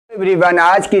Everyone,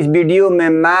 आज की इस वीडियो में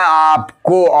मैं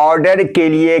आपको ऑर्डर के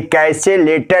लिए कैसे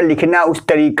लेटर लिखना उस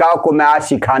तरीका को मैं आज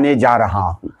सिखाने जा रहा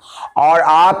हूं। और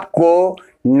आपको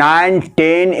 9,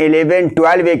 10, 11,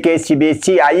 12 के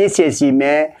cbse icse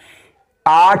में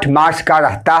 8 मार्क्स का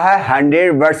रहता है।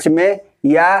 100 वर्ड्स में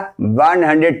या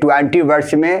 120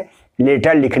 वर्ड्स में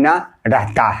लेटर लिखना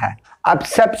रहता है। अब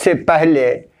सबसे पहले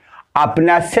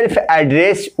अपना सेल्फ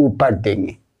एड्रेस ऊपर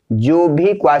देंगे। जो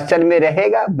भी क्वेश्चन में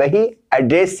रहेगा वही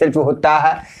एड्रेस सिर्फ होता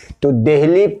है। तो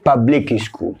दिल्ली पब्लिक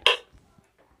स्कूल,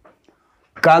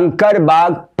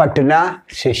 कंकरबाग, पटना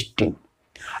 16।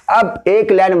 अब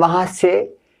एक लाइन वहां से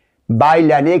बाई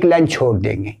लाइन एक लाइन छोड़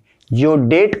देंगे। जो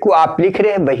डेट को आप लिख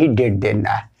रहे हैं वही डेट देना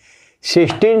है,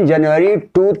 16 जनवरी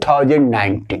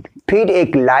 2019। फिर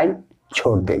एक लाइन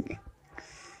छोड़ देंगे।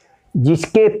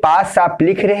 जिसके पास आप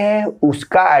लिख रहे हैं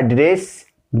उसका एड्रेस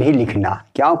भी लिखना,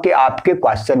 क्योंकि आपके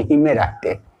क्वेश्चन ही में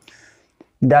रहते।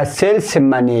 The sales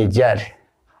manager,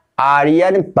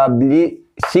 Aryan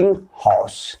publishing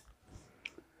house,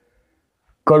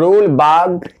 Karol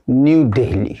Bagh, new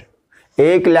Delhi.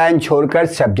 एक लाइन छोड़कर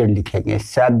सब्जेक्ट लिखेंगे।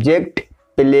 Subject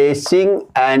placing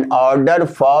an order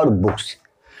for books.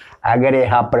 अगर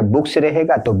यहाँ पर बुक्स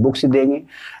रहेगा तो बुक्स देंगे,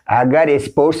 अगर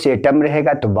स्पोर्ट्स आइटम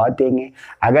रहेगा तो वह देंगे,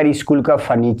 अगर स्कूल का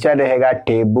फर्नीचर रहेगा,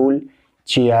 table,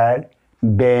 chair,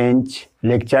 bench,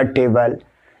 lecture table,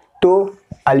 तो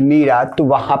अलमीरा, तो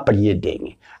वहाँ पर ये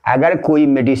देंगे। अगर कोई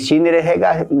मेडिसिन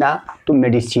रहेगा ना तो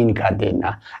मेडिसिन का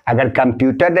देना, अगर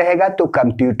कंप्यूटर रहेगा तो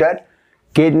कंप्यूटर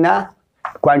के ना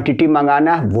क्वांटिटी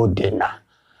मंगाना वो देना।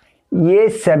 ये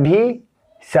सभी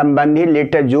संबंधित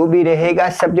लेटर जो भी रहेगा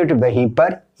सब्जेक्ट वहीं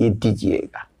पर ये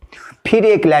दीजिएगा। फिर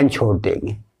एक लाइन छोड़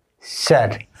देंगे,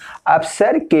 सर। अब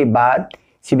सर के बाद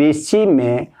cbse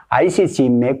में icse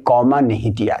में कॉमा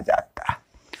नहीं दिया जाता।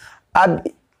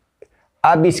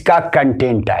 अब इसका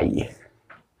कंटेंट आइए।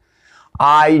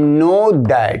 I know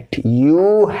that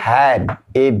you have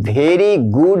a very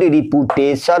good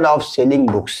reputation of selling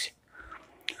books.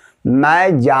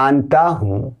 मैं जानता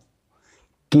हूं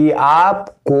कि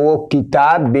आपको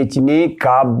किताब बेचने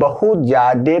का बहुत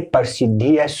ज़्यादा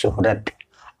प्रसिद्धि है, शोहरत।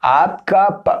 आपका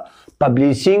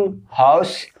पब्लिशिंग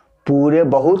हाउस पूरे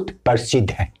बहुत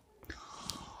प्रसिद्ध है।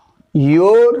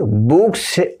 Your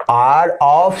books are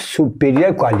of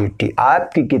superior quality.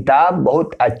 आपकी किताब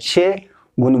बहुत अच्छे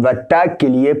गुणवत्ता के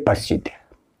लिए प्रसिद्ध है।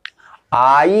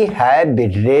 I have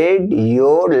read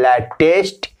your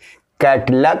latest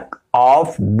catalogue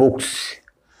of books.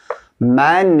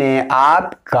 मैंने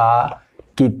आपका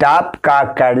किताब का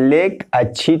कैटलॉग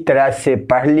अच्छी तरह से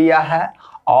पढ़ लिया है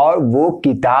और वो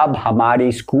किताब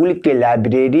हमारे स्कूल के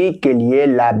लाइब्रेरी के लिए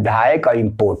लाभदायक और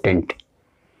important.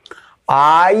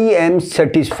 I am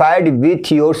satisfied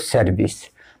with your service.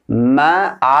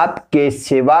 मैं आपके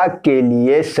सेवा के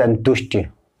लिए संतुष्ट हूँ।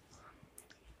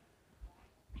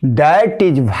 That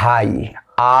is why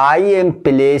I am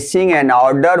placing an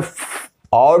order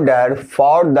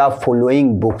for the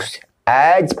following books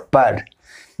as per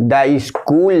the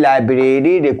school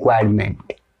library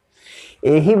requirement.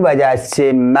 यही वजह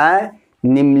से मैं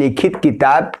निम्नलिखित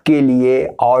किताब के लिए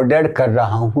ऑर्डर कर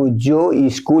रहा हूं जो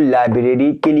स्कूल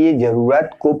लाइब्रेरी के लिए ज़रूरत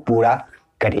को पूरा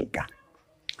करेगा।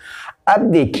 अब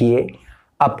देखिए,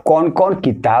 अब कौन कौन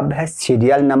किताब है।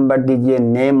 सीरियल नंबर दीजिए,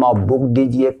 नेम ऑफ बुक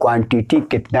दीजिए, क्वांटिटी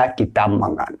कितना किताब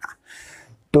मंगाना।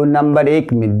 तो नंबर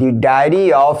 1 में the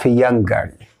diary of young girl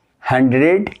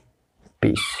 100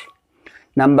 piece.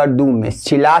 Number 2 में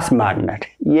सिलास मार्नर,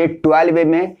 ये 12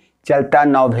 में चलता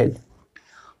नॉवेल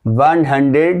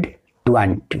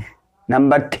 120।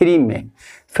 नंबर 3 में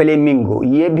फ्लेमिंगो,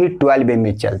 ये भी 12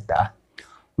 में चलता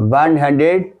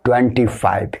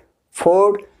 125।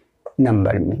 4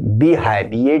 नंबर में बी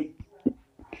हाइव, ये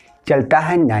चलता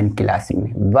है 9 क्लास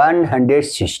में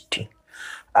 160।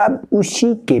 अब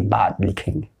उसी के बाद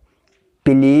लिखेंगे,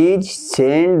 please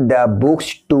send the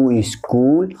books to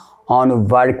school on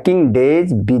working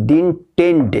days within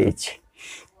 10 days.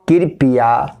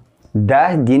 कृपया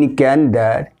 10 दिन के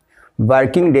अंदर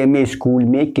वर्किंग डे में स्कूल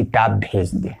में किताब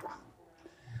भेज दें।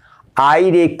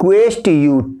 I request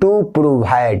you to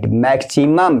provide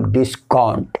maximum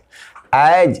discount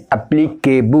as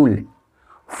applicable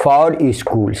for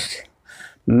schools.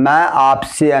 मैं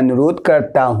आपसे अनुरोध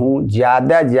करता हूँ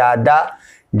ज़्यादा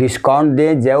डिस्काउंट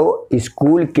दें जो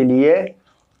स्कूल के लिए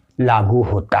लागू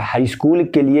होता है। स्कूल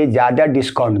के लिए ज़्यादा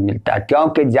डिस्काउंट मिलता है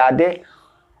क्योंकि ज़्यादा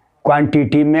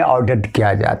क्वांटिटी में ऑर्डर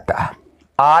किया जाता है।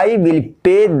 I will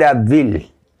pay the bill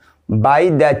by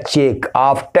the check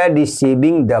after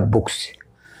receiving the books।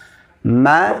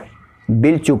 मैं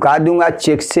बिल चुका दूंगा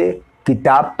चेक से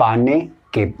किताब पाने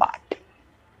के बाद।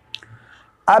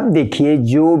 अब देखिए,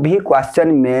 जो भी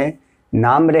क्वेश्चन में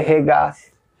नाम रहेगा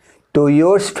तो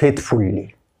योर्स फेथफुल्ली,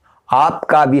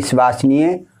 आपका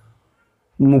विश्वसनीय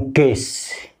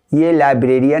मुकेश। ये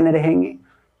लाइब्रेरियन रहेंगे,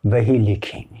 वही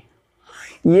लिखेंगे।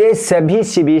 ये सभी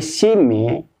सीबीएसई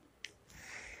में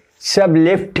सब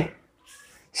लेफ्ट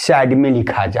साइड में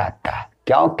लिखा जाता है,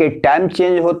 क्योंकि टाइम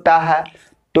चेंज होता है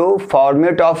तो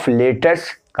फॉर्मेट ऑफ लेटर्स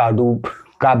का रूप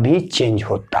का भी चेंज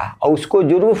होता है, और उसको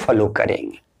जरूर फॉलो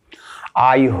करेंगे।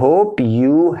 I hope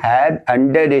you have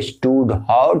understood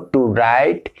how to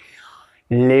right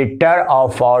letter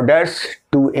of orders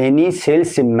to any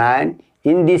salesman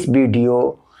in this video.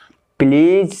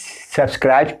 Please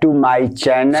subscribe to my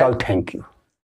channel. So thank you.